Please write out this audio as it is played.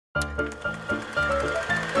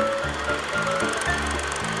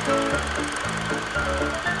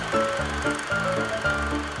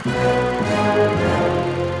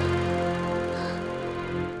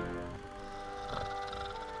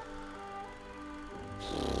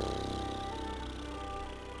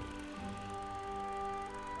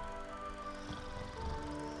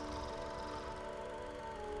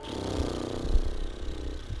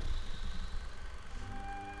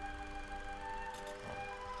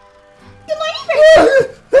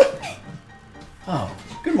Oh,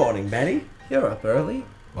 good morning, Betty. You're up early,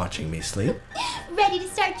 watching me sleep. Ready to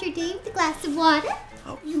start your day with a glass of water?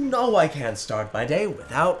 Oh, you know I can't start my day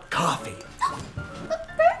without coffee. But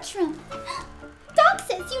Bertram, Doc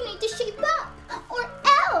says you need to shape up, or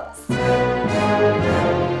else.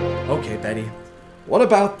 Okay, Betty. What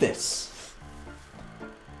about this?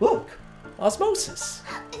 Look, osmosis.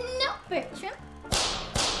 No, Bertram.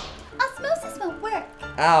 Osmosis won't work.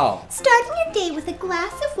 Ow. Starting your day with a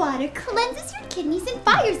glass of water cleanses your kidneys and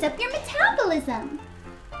fires up your metabolism.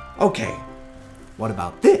 Okay, what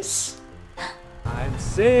about this? I'm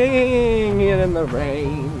singing in the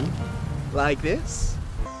rain. Like this?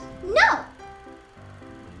 No.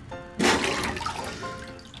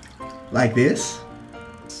 Like this?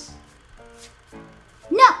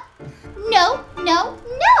 No. No, no,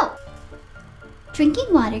 no.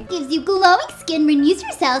 Drinking water gives you glowing skin, renews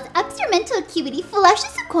your cells, ups your mental acuity,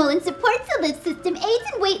 flushes the colon, supports the lymph system, aids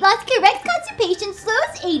in weight loss, corrects constipation,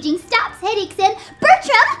 slows aging, stops headaches, and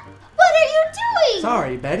Bertram, what are you doing?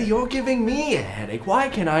 Sorry, Betty, you're giving me a headache. Why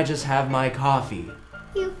can't I just have my coffee?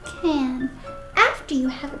 You can, after you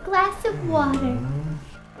have a glass of water.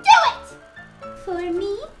 Do it! For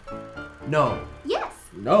me? No. Yes.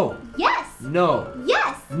 No. Yes. No.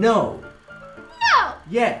 Yes. No. No.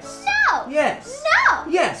 Yes. No. Yes. No.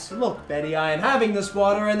 Yes. Look, Betty, I am having this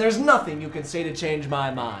water and there's nothing you can say to change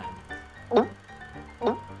my mind.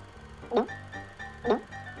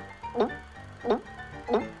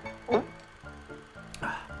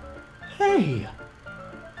 Hey,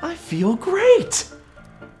 I feel great.